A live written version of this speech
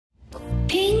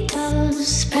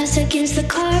toes press against the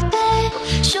carpet.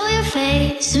 Show your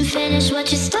face and finish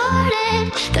what you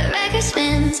started. The record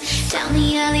spins down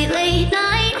the alley late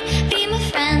night. Be my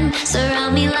friend,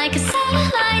 surround me like a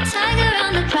satellite. Tiger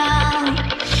on the prowl.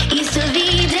 Used to be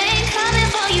dead, coming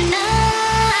for you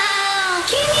now.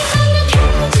 Keep me from the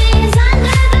trenches,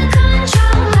 under the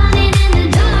control. Running in the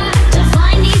dark to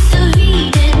find these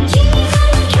Sweden. Keep me from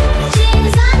the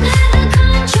trenches, under the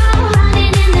control.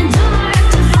 Running in the dark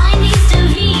to find these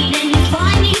Sweden.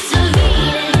 Find these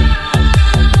Sweden.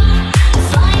 To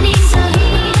find these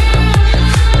Sweden.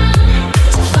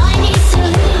 To find these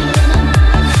Sweden.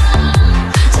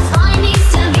 To find these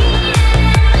Sweden.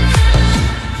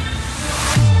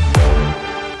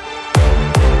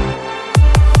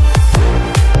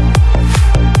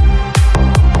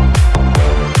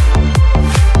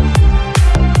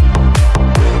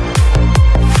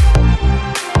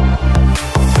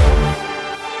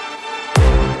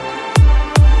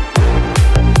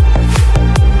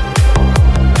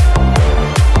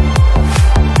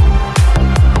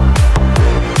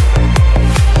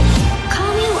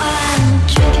 Call me wild,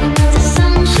 drinking of the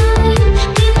sunshine.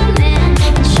 Be my man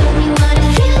and show me what it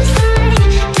feels like.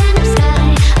 Denim sky,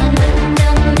 I'm looking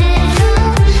down the middle,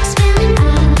 spilling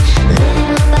out,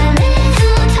 little by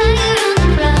little. Tiger on the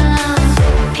prowl.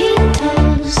 Pink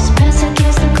toes press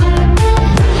against the carpet.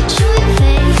 Show your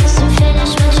face and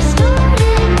finish what you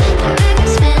started. The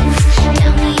record spins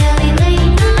down the alley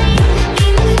late night. Be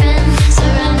my friend,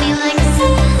 surround me like a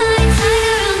satellite.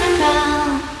 Tiger on the prowl.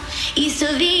 Used to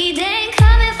be dead,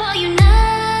 coming for you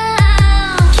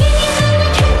now. Keep me from the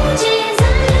trenches,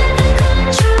 under the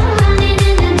control. Running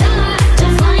in the dark to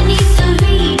find these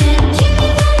Sweden. Keep me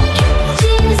from the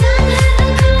trenches, under the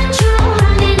control.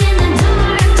 Running in the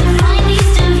dark to find these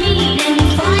Sweden.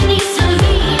 Find these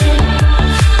Sweden.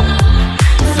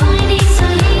 To find these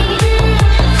Sweden.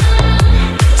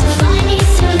 To find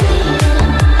these Sweden.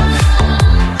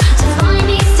 To find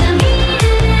these Sweden.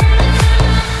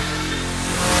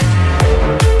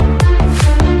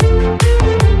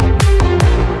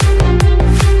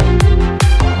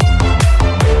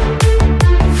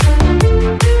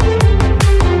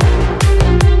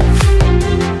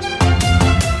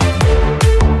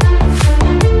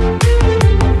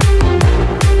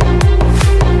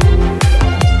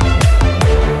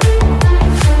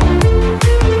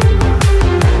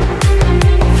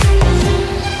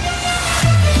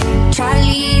 Try to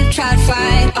leave, try to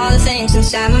fight all the things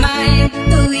inside my mind,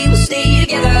 but we will stay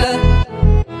together.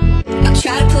 I'll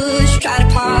try to push, try to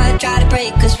part, try to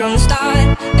break us from the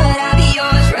start, but I'll be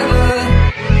yours forever.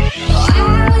 Oh,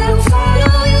 I will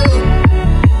follow you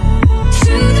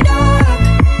through the dark,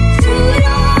 through it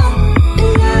all,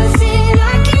 and nothing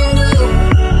I can do.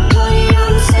 Hold it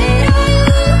on and say to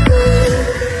you.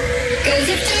 'Cause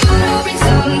if tomorrow brings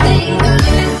something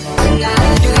good, tonight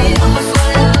I'll do it all for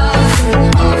love,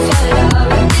 all for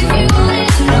love. If you wanted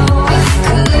to know I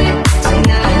could,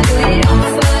 tonight I'll do it all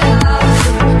for love,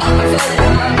 all for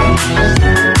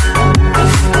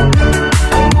love.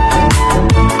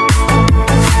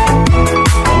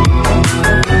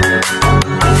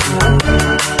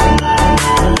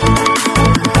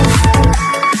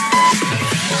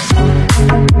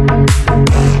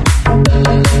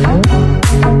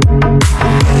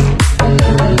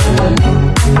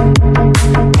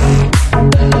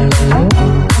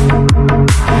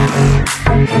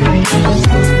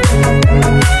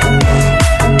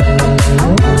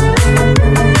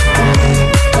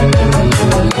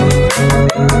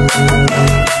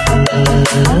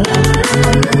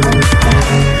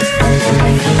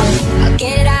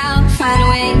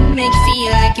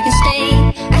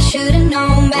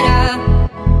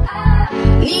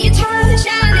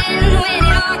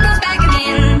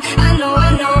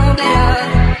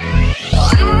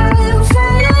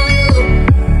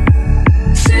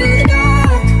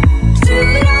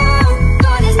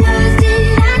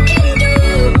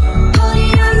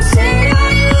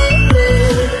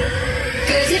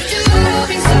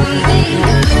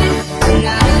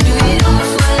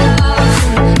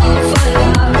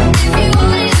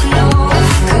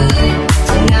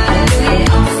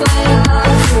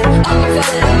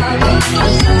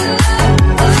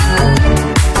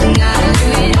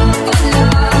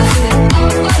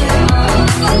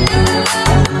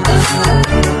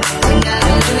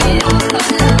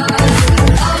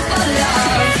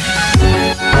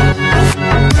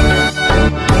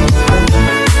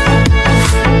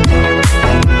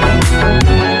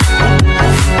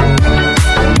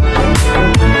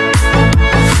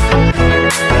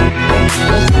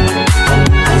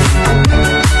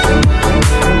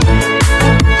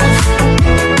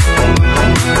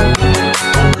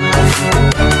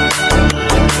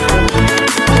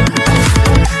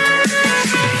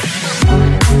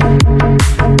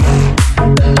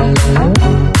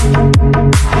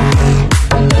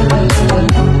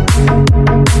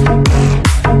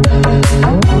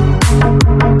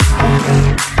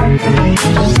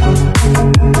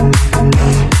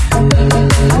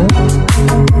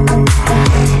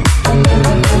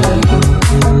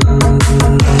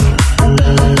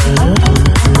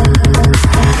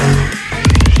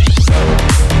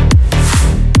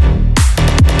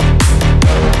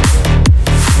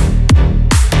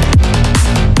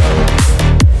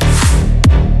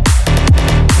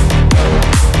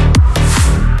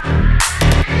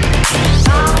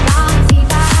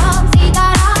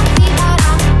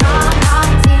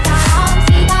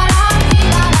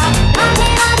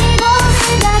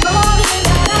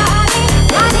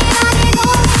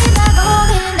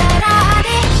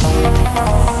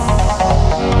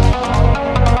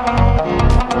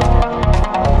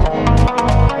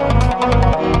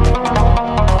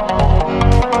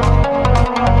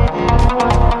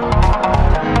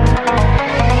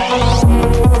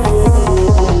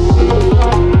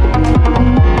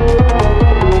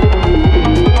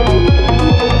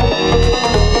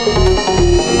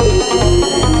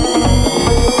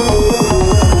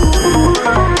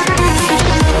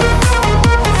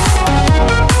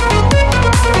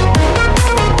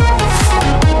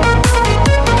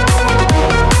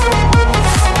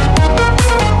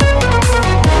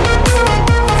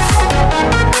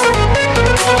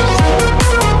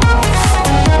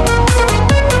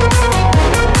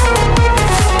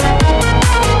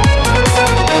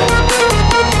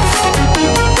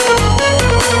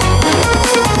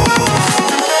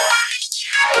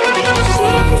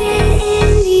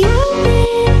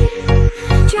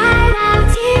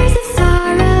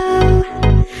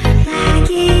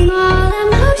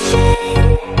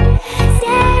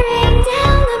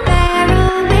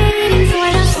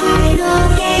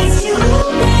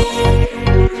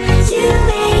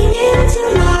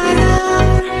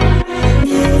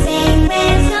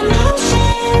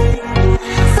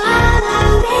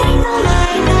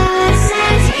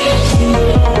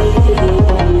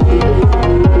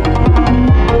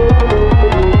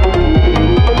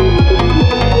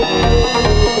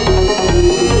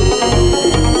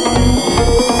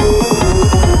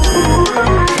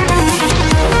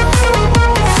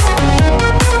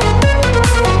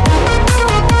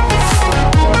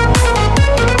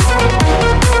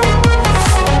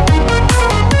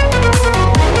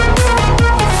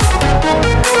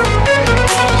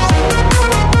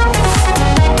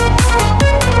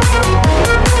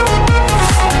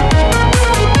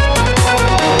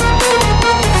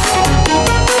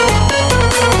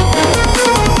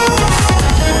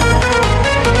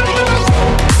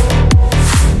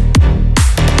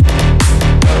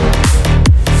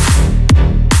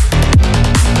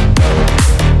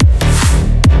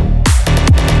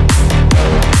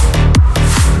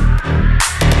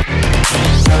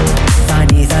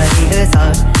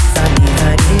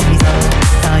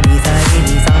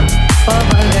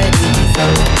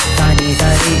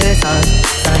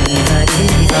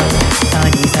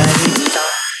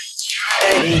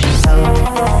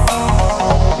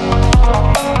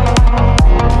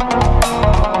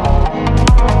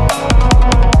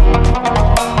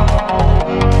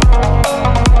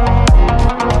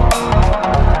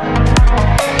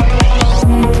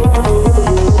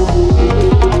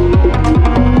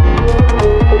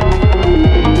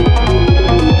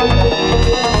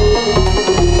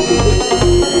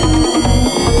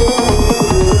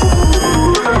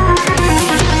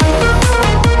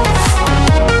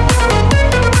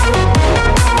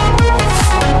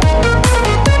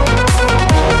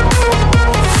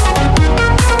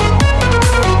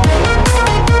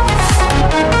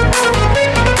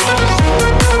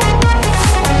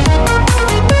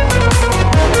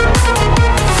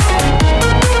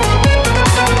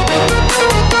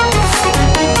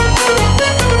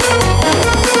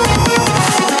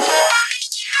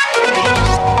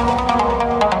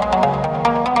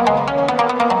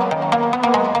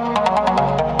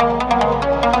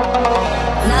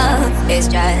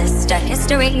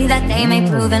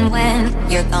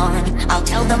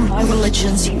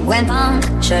 urgency when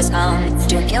punctures come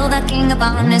to kill the king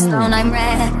upon his throne. I'm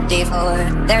ready for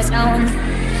their stone.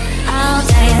 I'll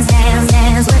dance, dance,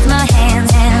 dance with my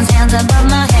hands, hands, hands above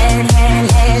my head,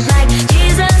 head, head. Like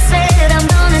Jesus said, I'm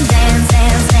gonna dance,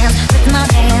 dance, dance with my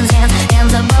hands, hands,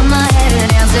 hands above my head.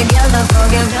 Dance together,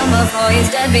 forgive him before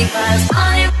he's dead, because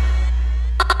I'll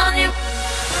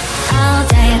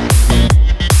dance.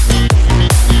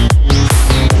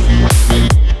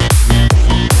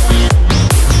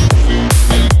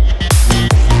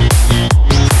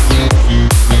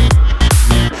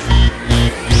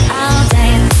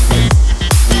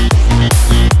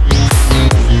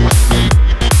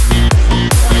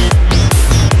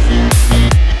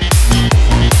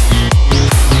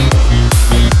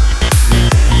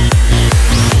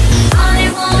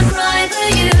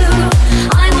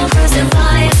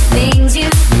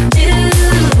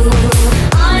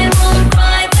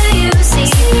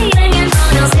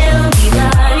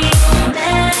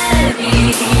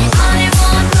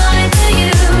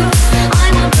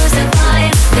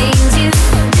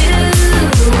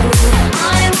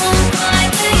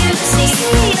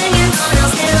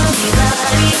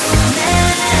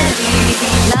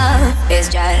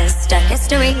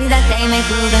 That they may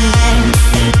prove and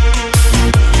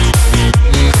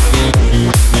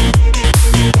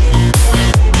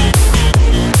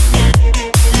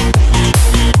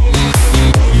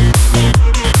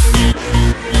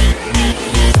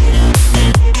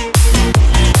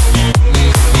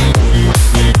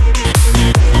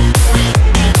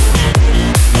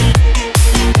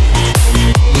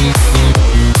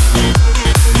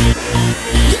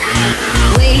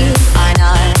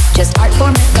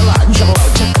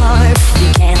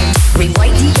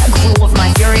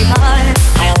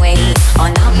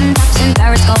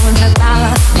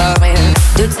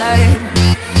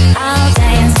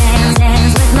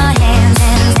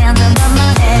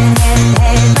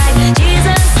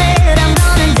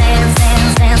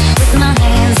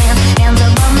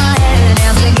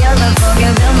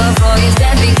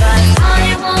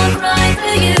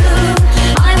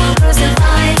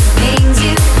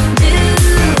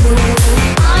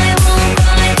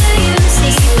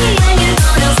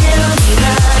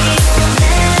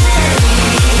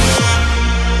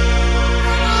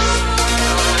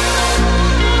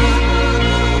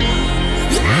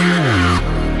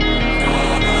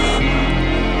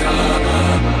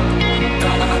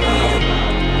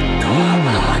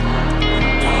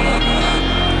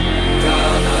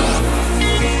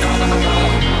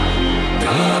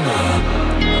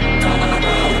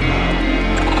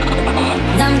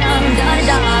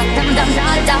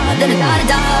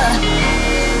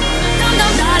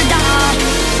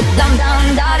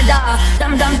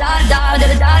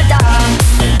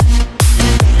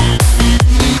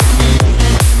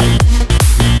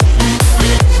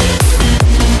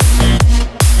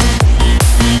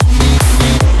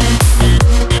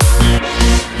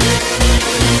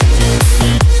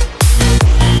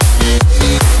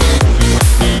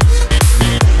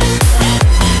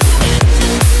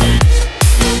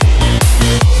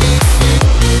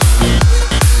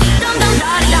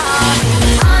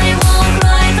I won't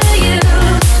cry for you.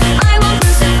 I won't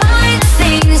crucify the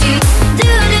things you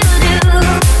do.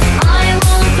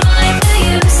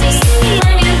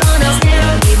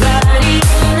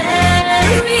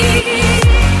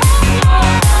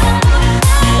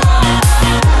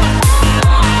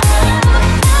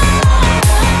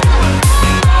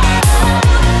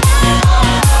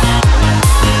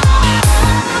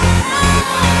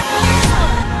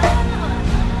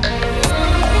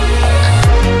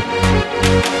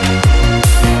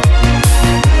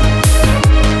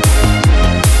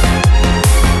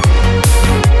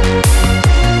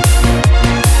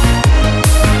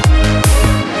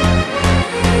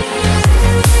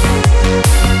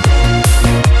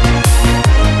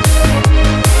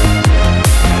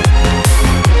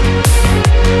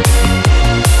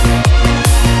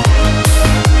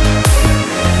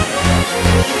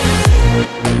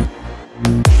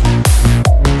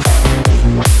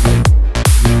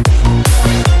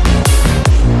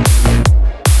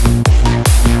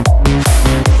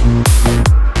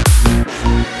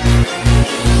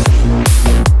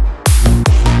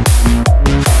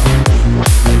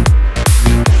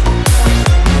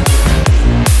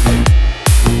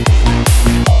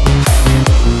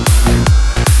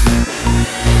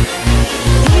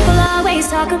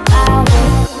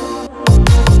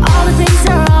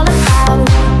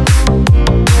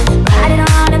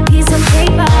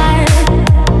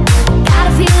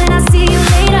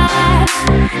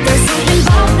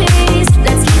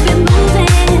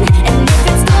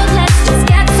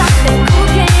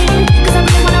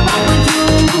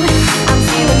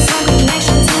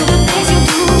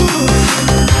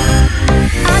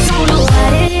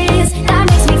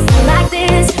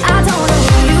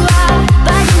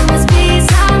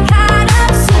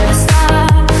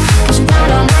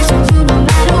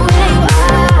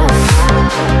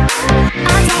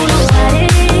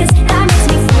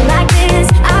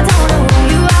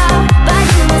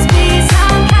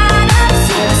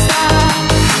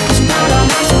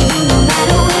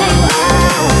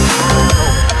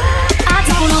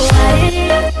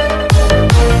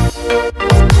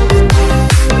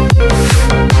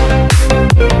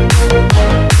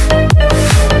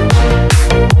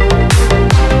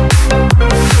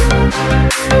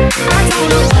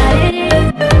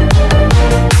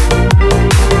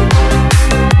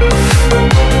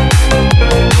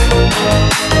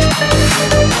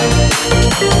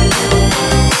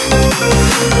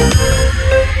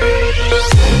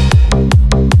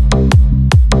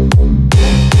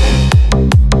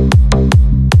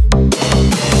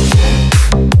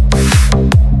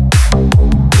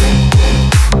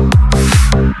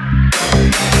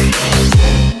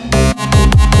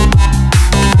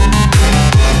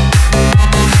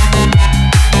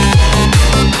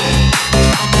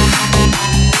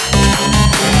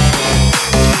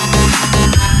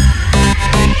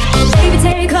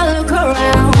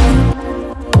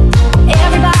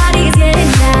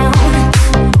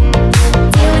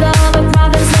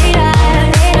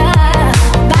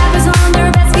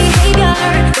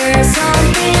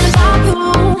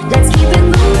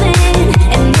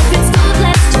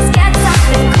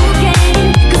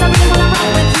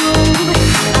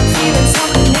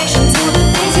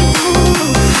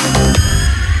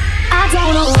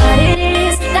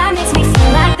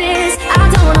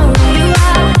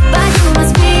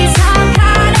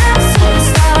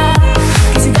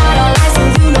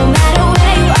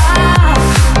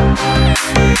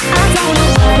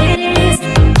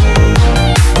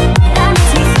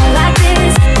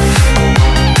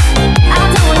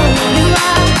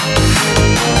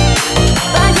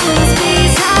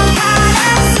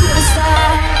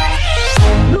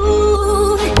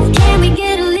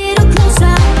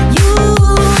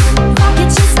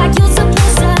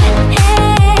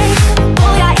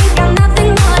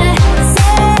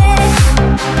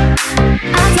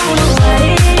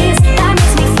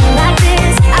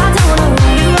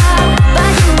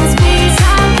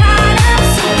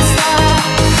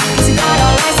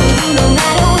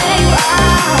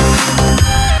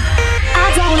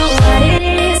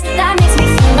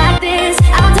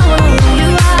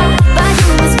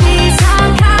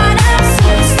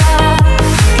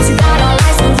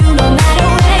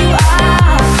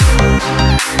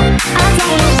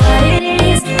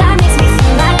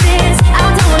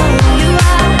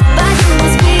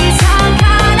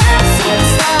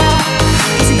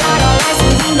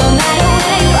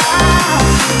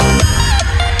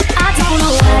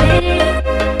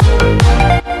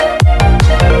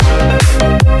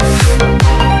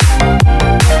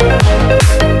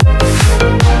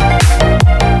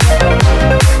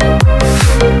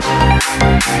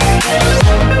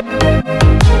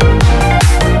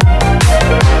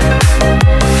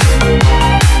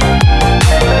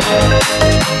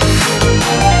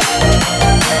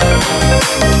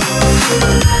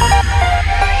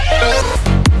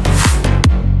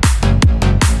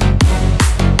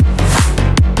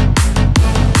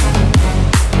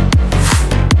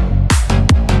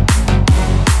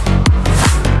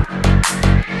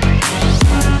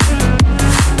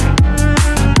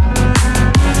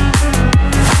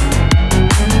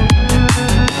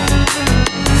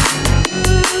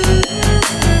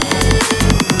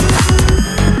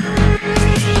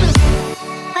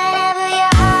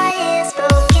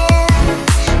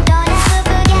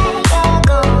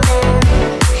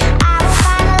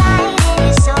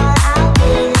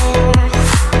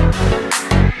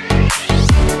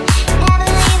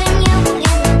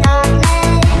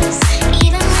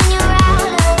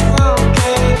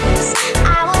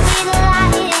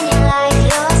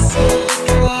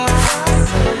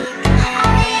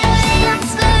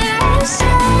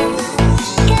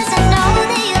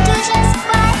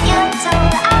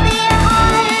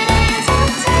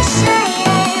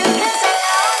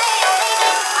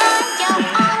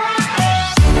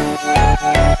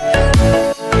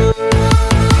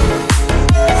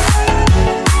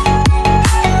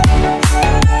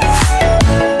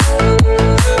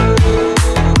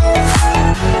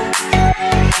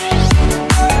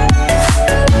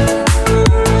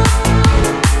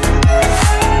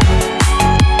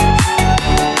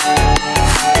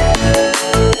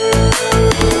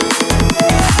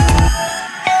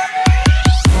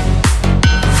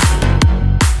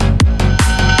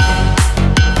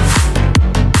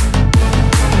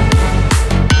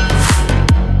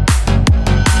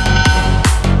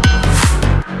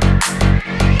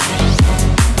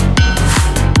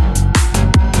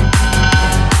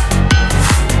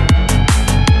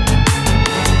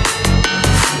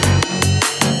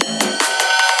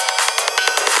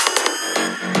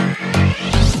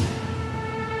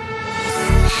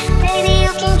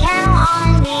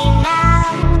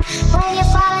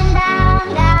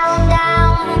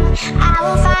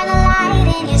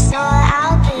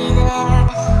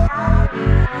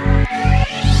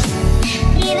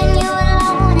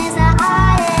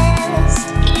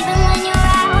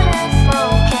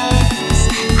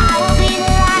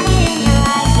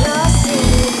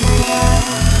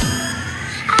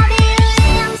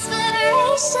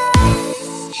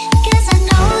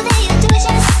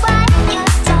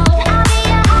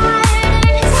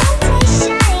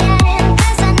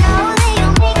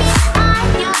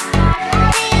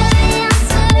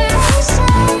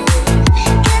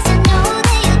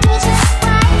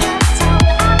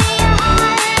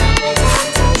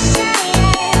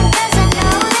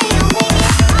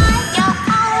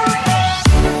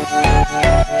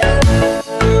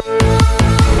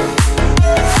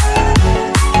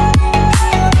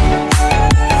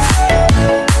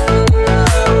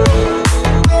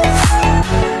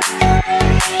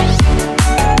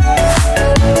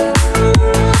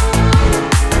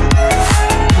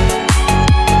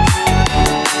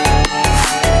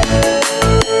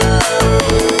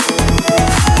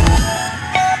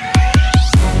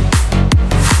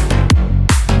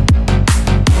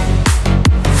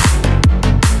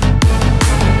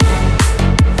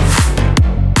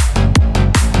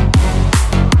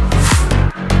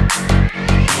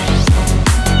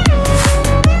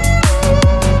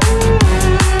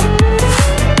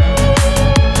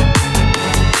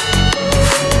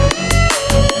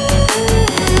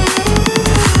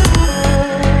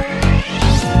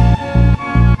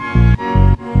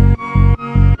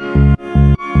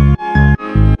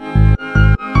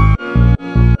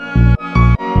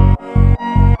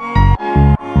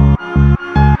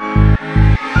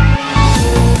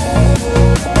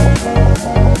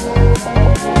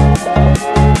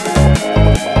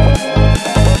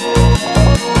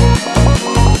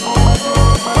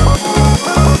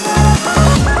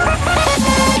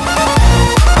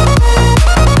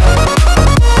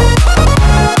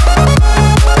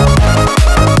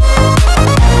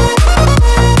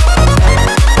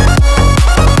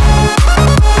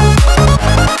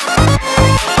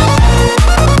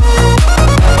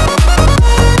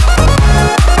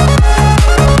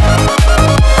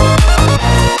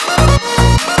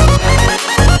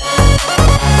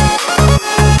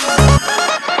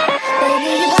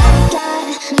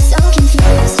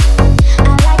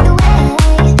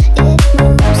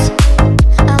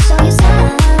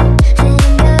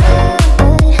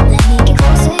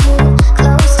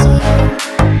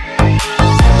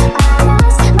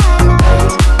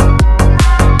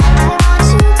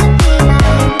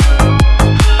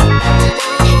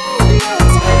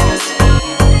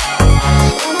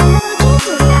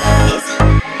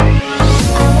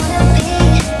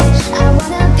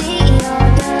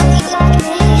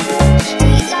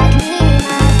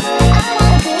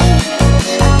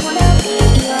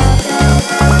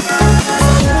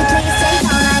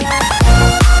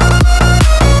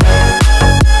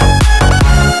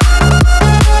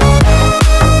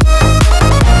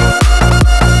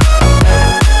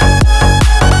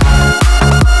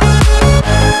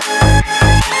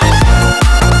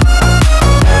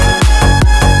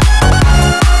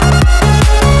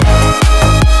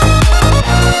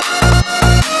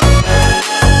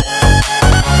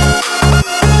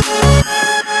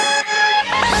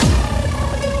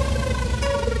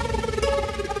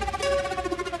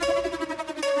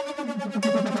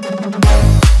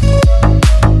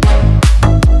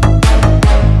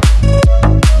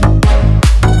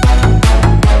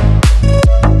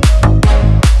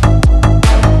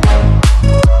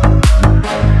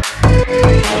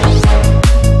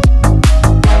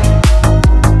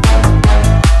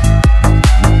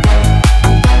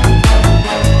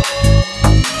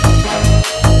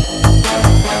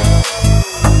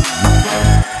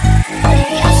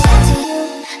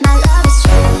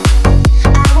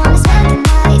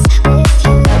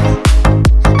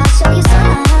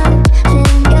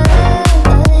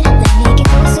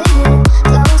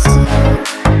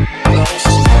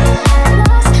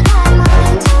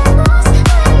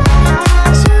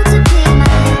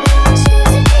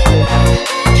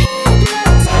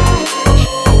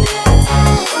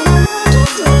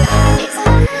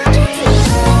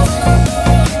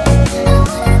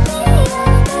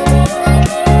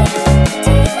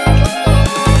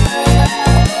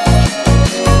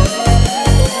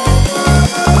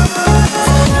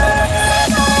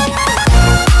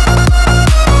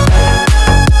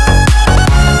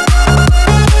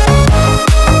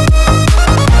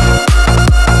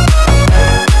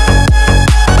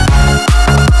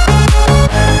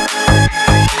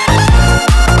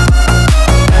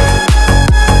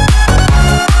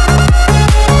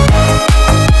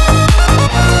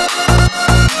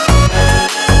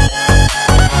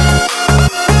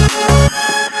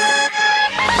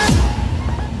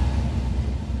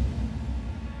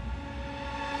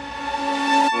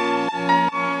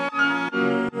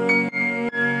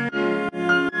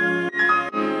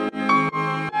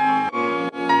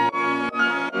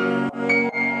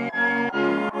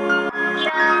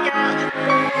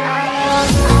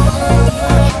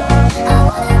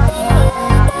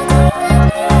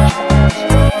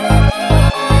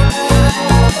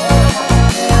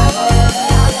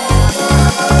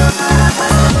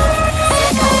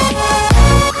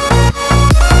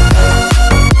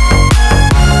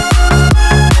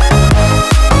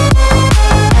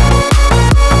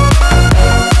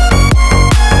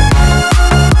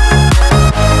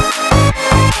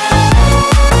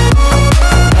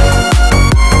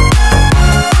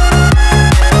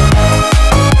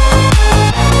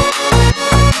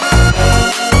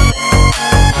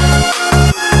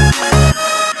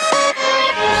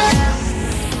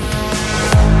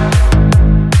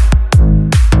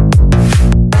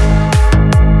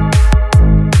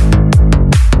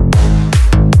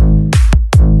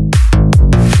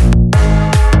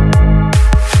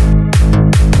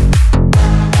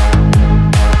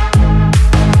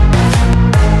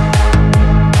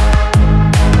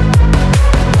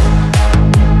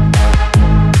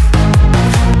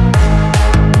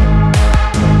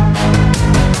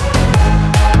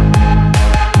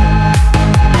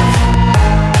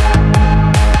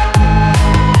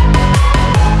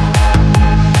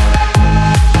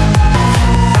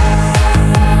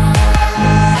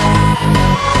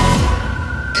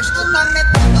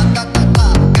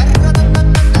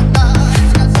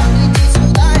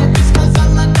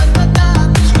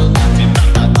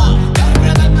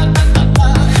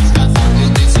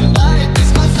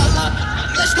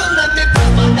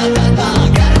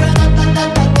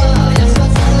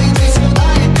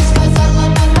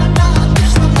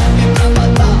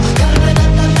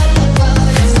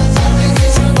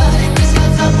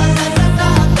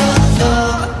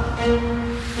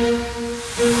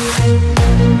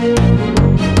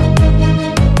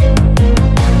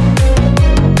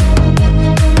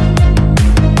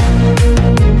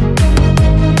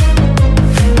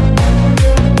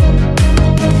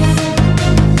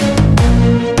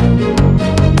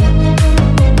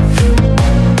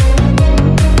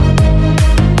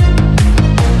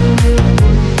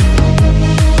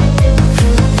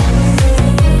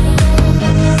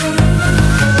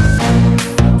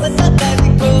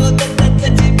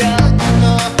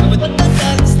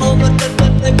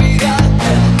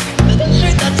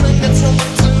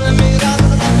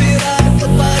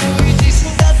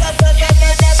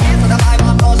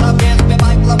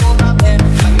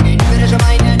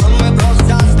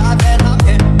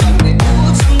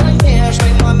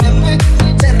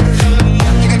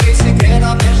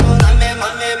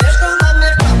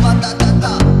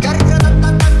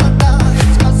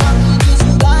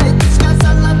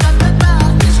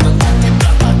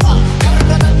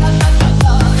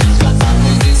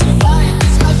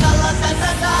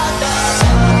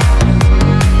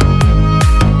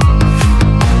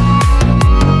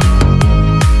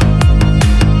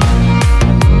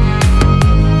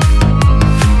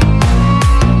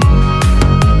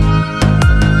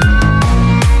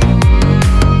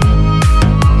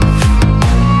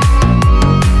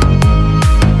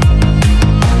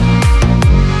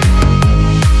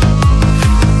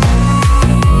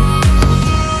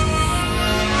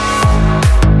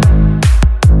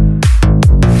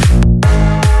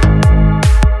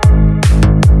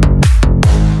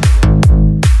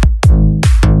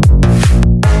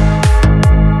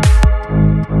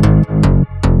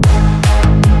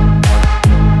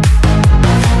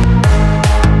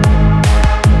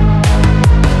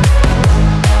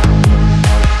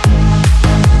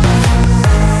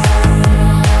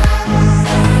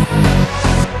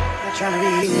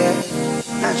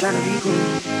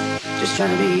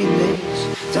 trying to be in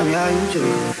this. Tell me how you do.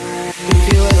 Can you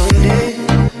feel where the wind is?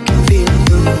 Can you feel it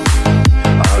through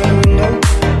all of the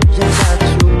windows inside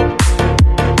this room?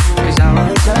 'Cause I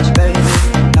wanna touch, baby,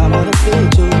 I wanna feel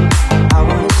too. I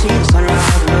wanna see the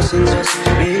sunrise and listen just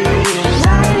to be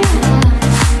inside.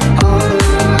 All of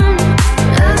the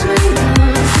let's make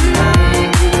love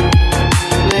tonight.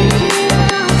 Make it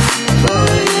for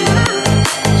you.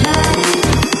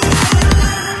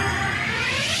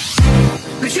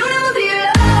 But you never be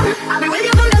alone. I'll be with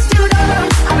you from dusk till dawn.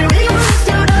 I'll be with you from dusk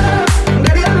till dawn.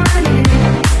 Baby, I'm ready.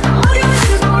 I'll hold you when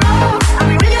things go wrong. I'll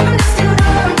be with you from dusk till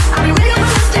dawn. I'll be with you from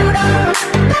dusk till dawn.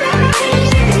 Baby, I'm ready.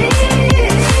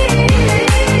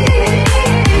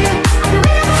 I'll be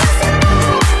with you from dusk till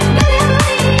dawn. Baby, I'm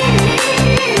ready.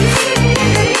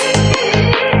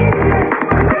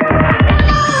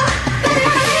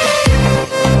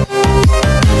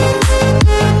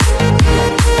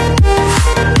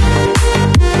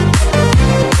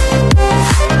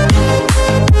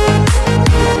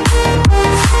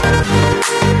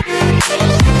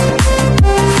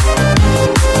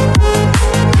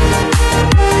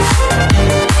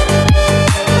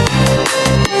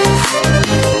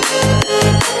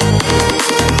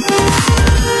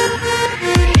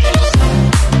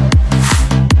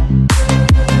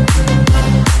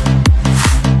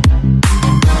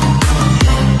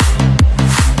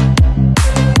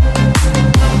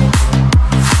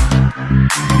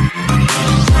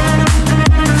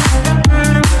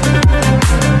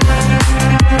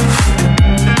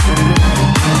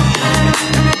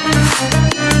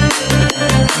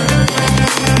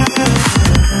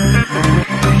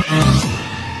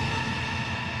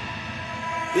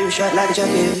 We were strapped like a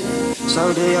jacket,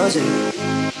 so do yours.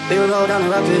 We would roll down the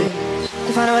rapids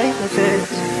to find a way to fit.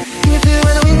 Can you feel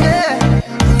where the wind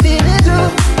is?